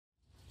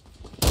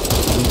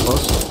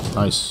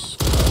Nice.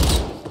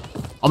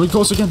 I'll be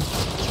close again.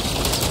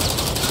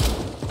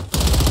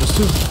 There's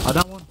two. I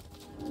down one.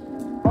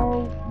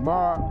 Oh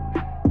my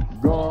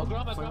God.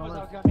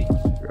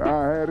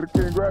 I had to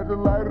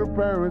congratulate the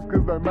parents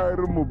because they made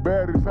them a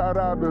baddie. Shout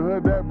out to her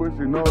dad, but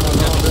she know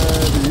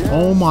that.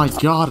 Oh my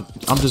God.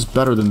 I'm just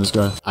better than this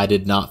guy. I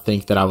did not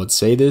think that I would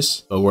say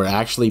this, but we're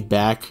actually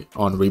back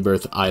on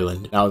Rebirth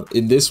Island. Now,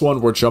 in this one,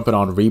 we're jumping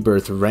on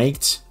Rebirth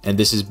Ranked, and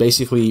this is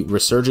basically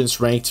Resurgence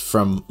Ranked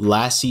from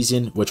last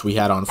season, which we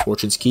had on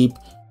Fortune's Keep,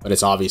 but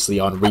it's obviously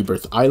on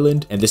Rebirth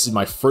Island. And this is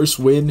my first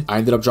win. I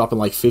ended up dropping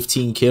like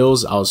 15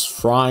 kills. I was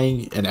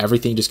frying, and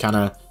everything just kind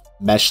of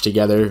meshed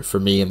together for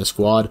me and the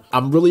squad.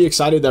 I'm really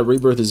excited that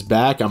Rebirth is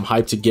back. I'm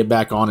hyped to get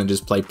back on and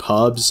just play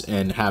pubs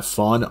and have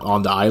fun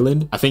on the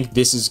island. I think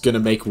this is going to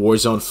make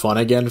Warzone fun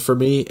again for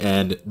me,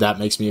 and that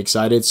makes me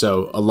excited.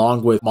 So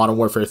along with Modern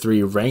Warfare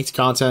 3 ranked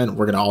content,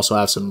 we're going to also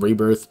have some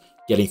Rebirth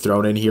getting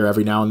thrown in here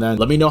every now and then.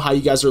 Let me know how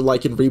you guys are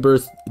liking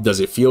Rebirth.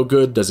 Does it feel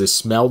good? Does it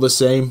smell the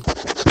same?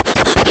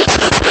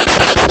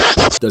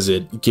 Does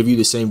it give you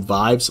the same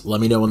vibes? Let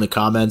me know in the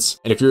comments.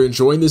 And if you're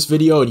enjoying this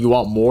video and you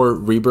want more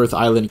Rebirth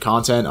Island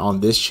content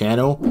on this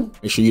channel,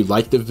 make sure you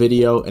like the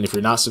video. And if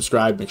you're not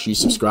subscribed, make sure you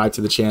subscribe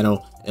to the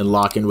channel and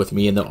lock in with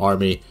me in the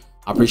army.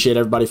 I appreciate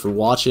everybody for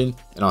watching,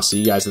 and I'll see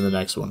you guys in the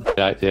next one.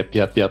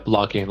 Yep.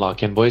 Lock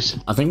in, boys.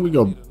 I think we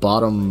go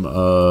bottom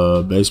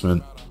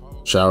basement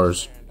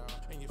showers.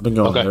 I've been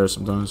going there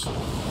sometimes.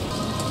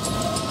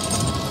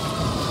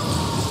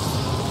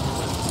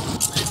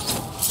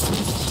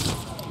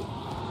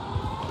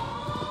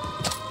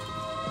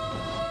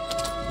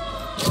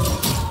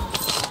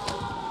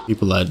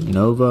 People at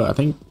Nova, I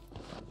think.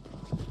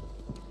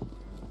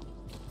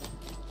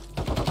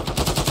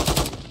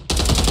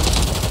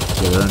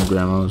 Yeah, they're in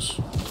Grandma's.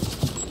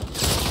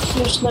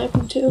 They're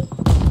sniping too.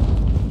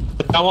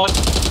 That one.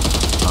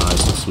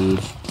 Nice, that's huge.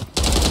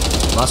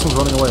 Last one's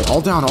running away.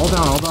 All down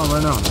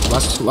right now.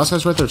 Last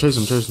guy's right there. Chase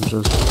him.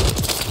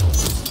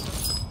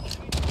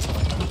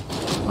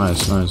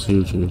 Nice,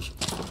 huge.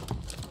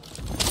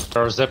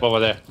 There's a zip over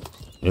there.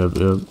 Yep.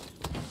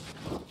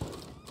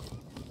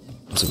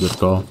 That's a good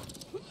call.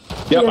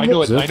 Yep, Yeah, I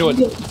knew it.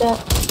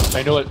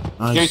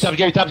 Nice.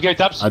 Gary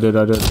Tubbs. I did.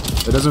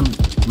 It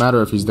doesn't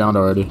matter if he's downed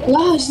already.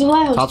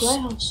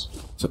 Lighthouse.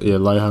 Yeah,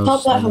 lighthouse.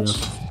 Top lighthouse.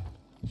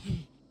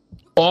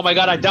 Oh my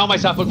God, I downed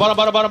myself.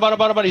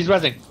 Bottom. He's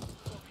resing.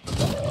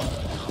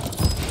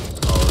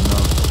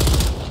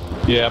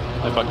 Oh Yeah,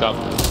 I fucked up.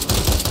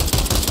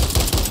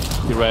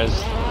 He res.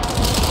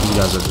 no. You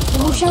guys are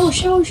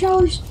just...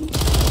 Showers.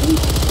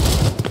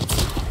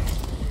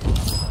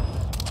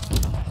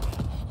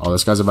 Oh,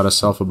 this guy's about to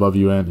self above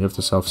you, and you have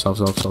to self. How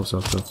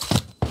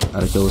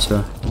to kill this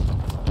guy?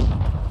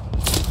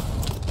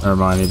 Never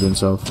mind, he didn't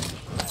self.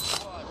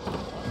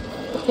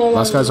 Okay,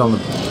 Last guy's on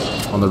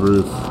the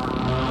roof.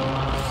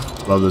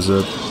 Love the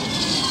zip.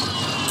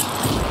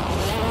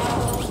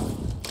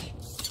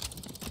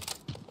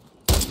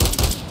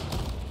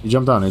 He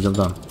jumped on.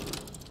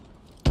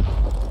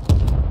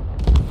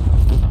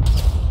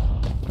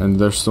 And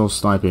they're still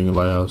sniping in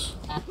lighthouse.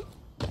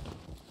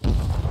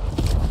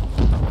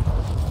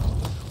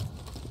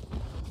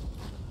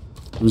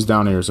 He was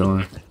down here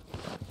somewhere.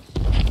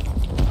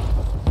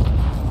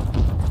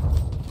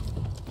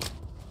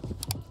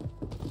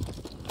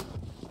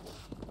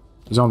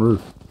 He's on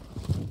roof.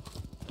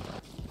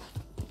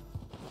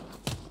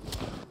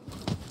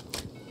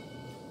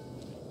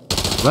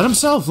 Let him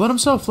self.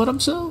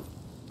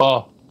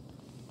 Oh.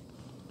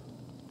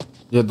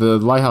 Yeah, the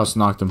lighthouse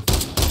knocked him.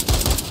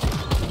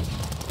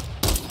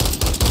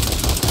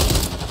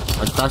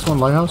 I cracked one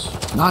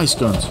lighthouse. Nice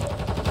guns.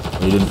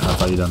 Oh, you didn't. I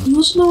thought you done.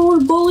 Must know where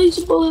bullies.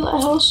 Bully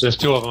lighthouse. There's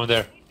two of them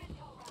there.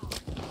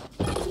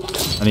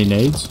 Any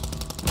nades?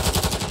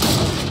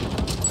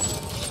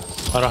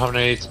 I don't have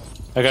nades.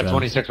 I got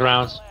 26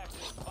 rounds.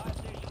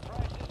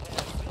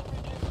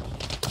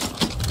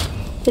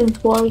 Think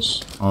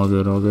twice. All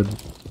good. I'm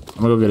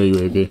gonna go get a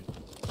UAV.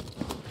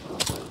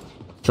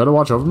 Try to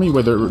watch over me.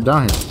 Wait, they're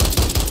down here.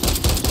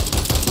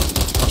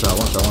 Watch out.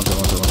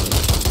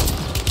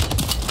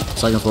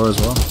 Second floor as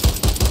well.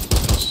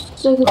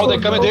 Oh, they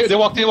come in. They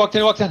walked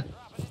in.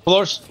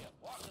 Floors.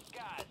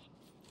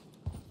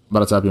 About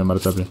to tap you.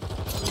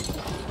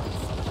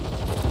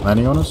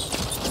 Landing on us.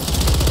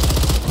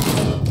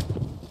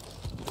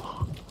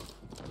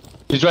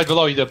 He's right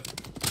below you. Yep.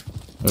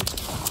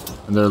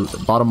 And they're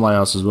bottom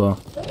lighthouse as well.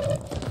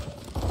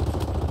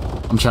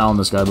 I'm challenging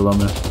this guy below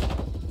me.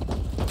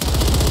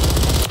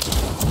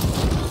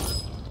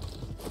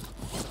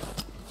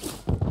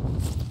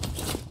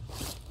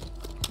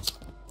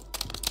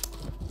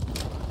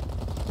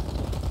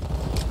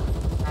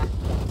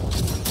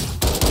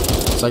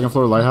 Second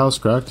floor lighthouse,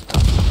 cracked.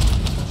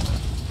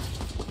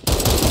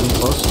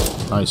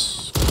 Close.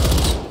 Nice.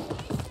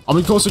 I'll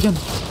be close again.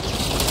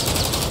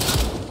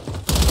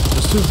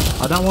 There's two.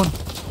 I down one.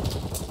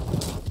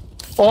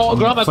 Oh,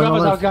 grandma's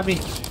house got me.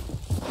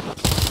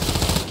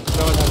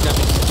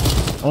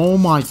 Oh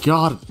my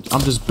God.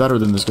 I'm just better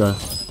than this guy.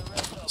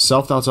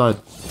 Selfed outside.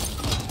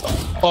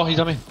 Oh, he's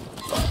on me.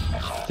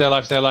 Stay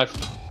alive.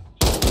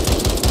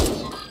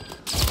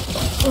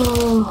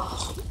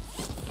 Oh,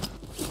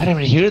 I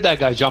didn't even hear that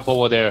guy jump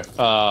over there.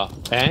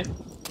 And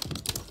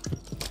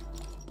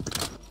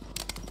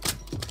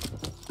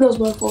that was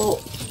my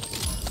fault.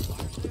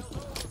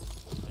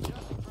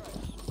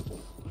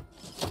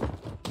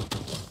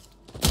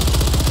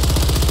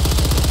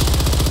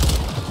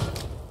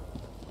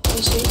 I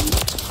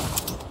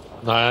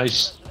see.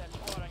 nice.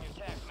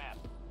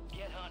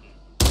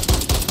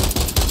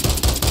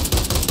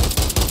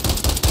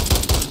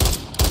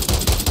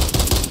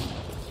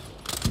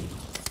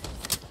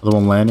 Other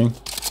one landing.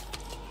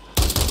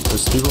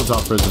 There's people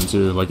top prison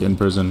too, like in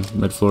prison,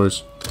 mid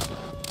floors.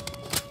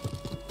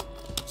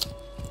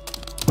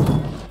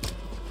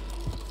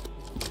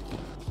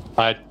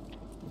 Alright.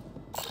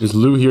 There's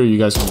loot here you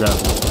guys can grab.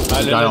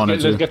 There's a guy on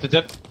it too. Let's get the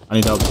dip. I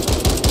need help.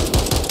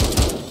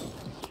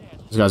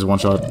 This guy's one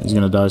shot. He's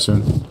gonna die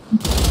soon.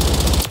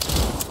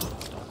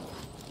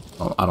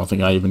 Oh, I don't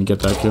think I even get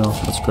that kill.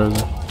 That's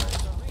crazy.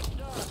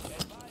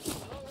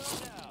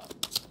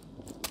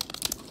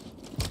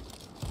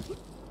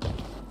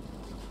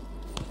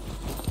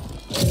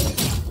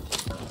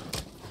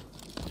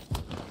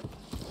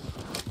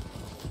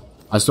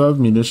 I still have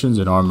munitions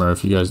and armor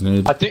if you guys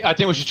need. I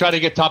think we should try to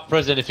get top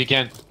prison if you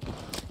can.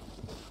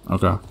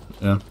 Okay.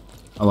 Yeah.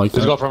 I like that.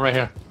 Let's go from right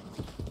here.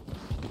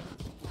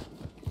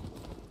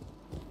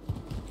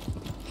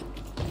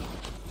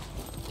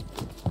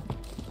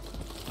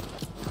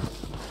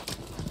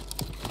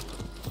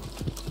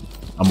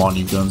 I'm on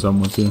you, guns. I'm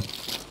with you.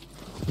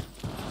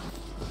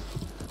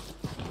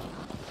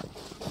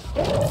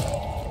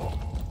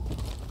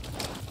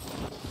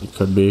 It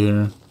could be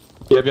here.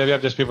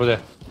 Yep. There's people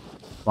there.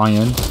 Flying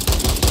in.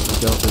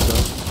 Freak out.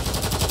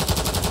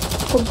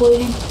 I'm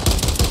bleeding.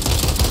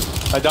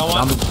 I down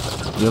one.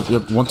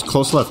 Yep. One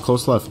close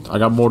left. I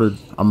got mortared.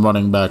 I'm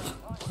running back.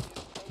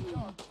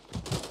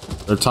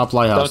 They're top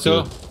lighthouse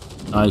Down too.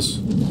 two. Nice.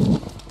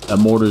 That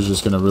mortar is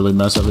just gonna really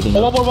mess everything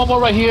up. One more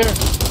right here.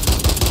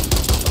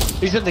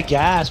 He's in the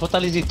gas. What the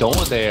hell is he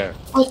doing there?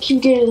 I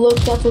keep getting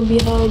looked at from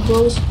behind,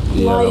 boys.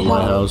 Yeah, the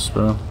lighthouse,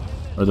 bro.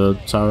 Or the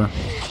tower.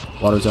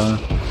 Water tower.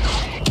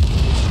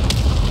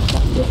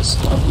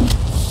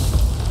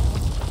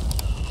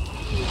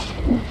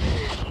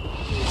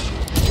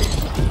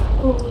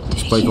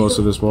 Just play close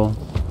to this wall.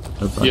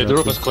 Yeah, the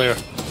roof is clear.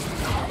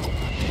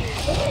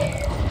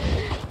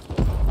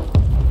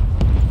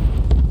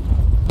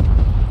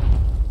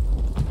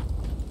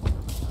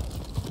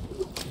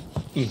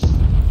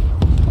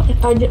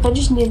 I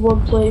just need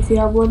one plate if you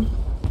have one.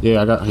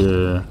 Yeah, I got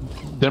here.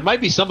 There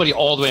might be somebody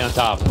all the way on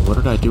top. What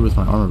did I do with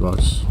my armor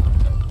box?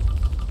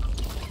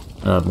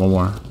 I have one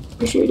more.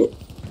 Appreciate it.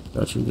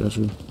 Got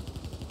you.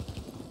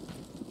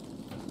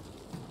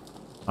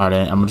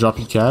 Alright, I'm gonna drop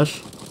you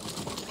cash.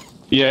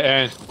 Yeah,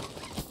 and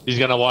he's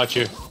gonna watch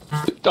you.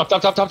 Top.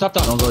 Don't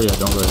go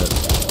yet.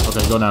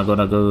 Okay, go now.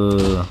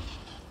 Go.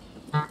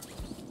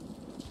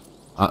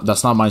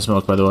 That's not my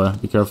smoke, by the way.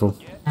 Be careful.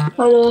 I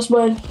know, that's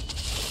mine.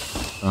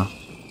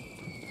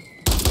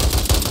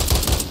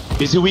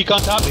 Is he weak on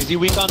top?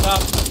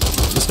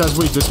 This guy's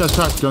weak. This guy's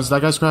cracked. Guns.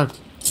 That guy's cracked.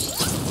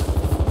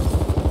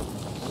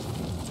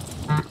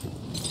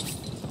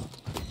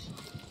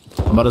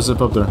 I'm about to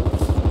zip up there.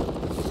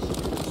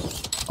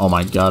 Oh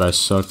my god, I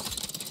suck.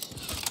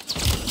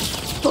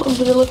 Oh, I'm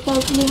gonna look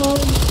down from behind.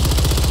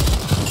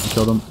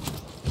 Killed him.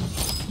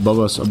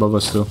 Above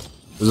us still.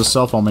 There's a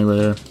self on me right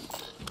here.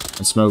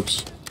 And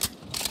smokes.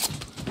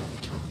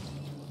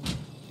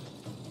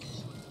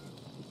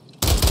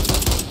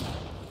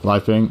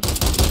 Life ping.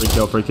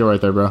 Free kill right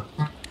there, bro.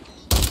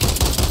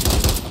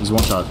 He's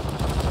one shot.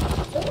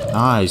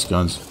 Nice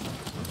guns.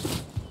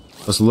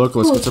 Let's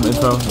get some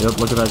info. Yep,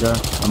 look at that guy.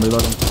 I'm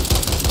reloading.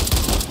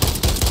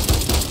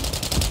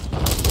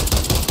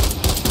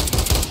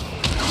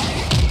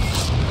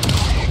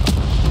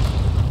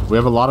 We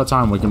have a lot of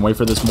time. We can wait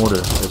for this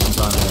mortar. There's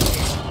some time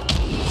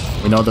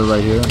here. We know they're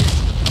right here.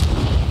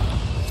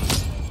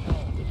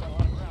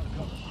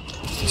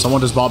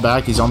 Someone just bought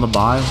back. He's on the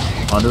buy.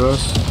 Under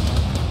us.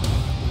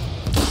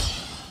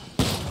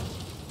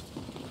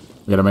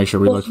 We gotta make sure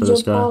we look for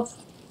this guy.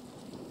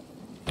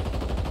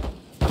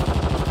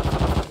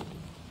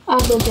 I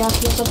have no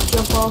gas, let's have to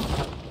jump off.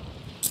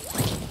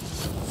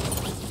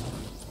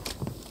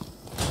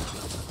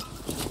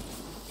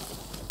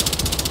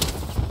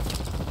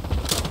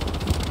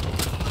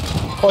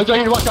 Oh, he's right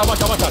here. Watch out.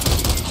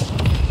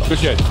 Good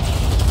shit.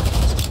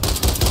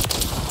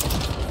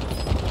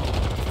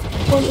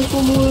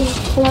 One more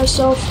for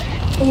myself.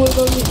 One more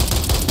on me.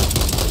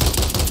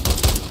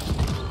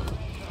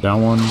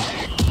 Down one.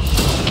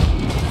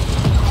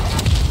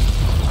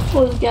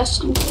 Oh, the gas.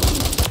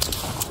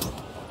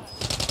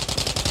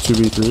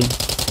 2v3.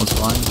 One's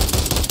flying.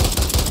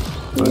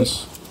 Nice.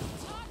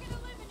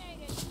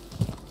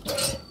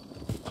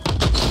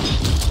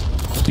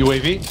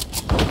 UAV?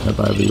 Yep,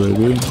 I have the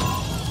UAV.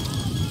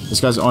 This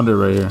guy's under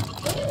right here.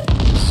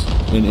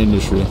 In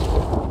industry.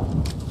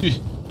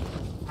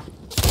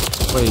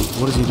 Wait,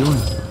 what is he doing?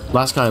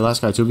 Last guy,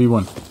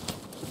 2v1.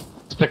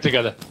 Let's pick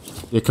together.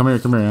 Yeah, come here.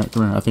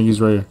 I think he's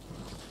right here.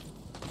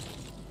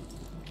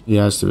 He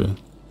has to be.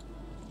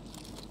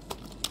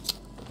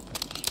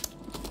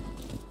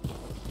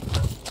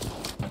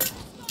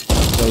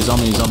 he's on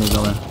me, he's on me, he's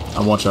on me.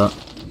 I'm one shot.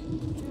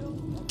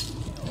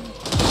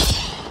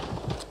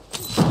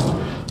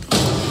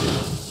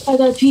 I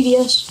got a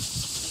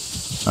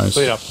PDS. Nice.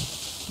 Clear up.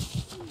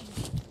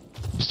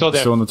 Still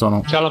there. Still in the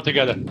tunnel. Shot them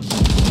together.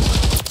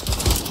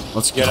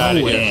 Let's Get go out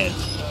of here. in.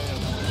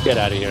 Get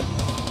out of here.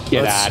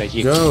 Get Let's out of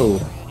here. go.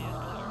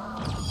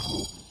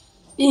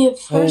 Yeah,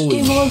 first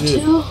Holy game on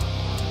shit.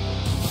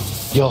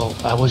 2. Yo,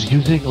 I was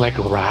using like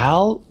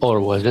RAL, or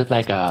was it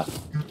like a?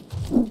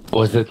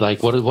 Was it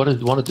like what's the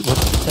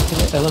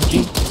second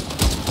LMG?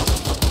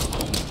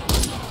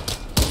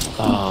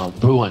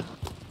 Bruin.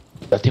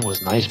 That thing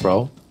was nice,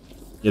 bro.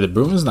 Yeah, the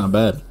Bruin is not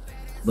bad.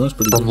 Bruin's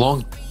pretty From good.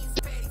 long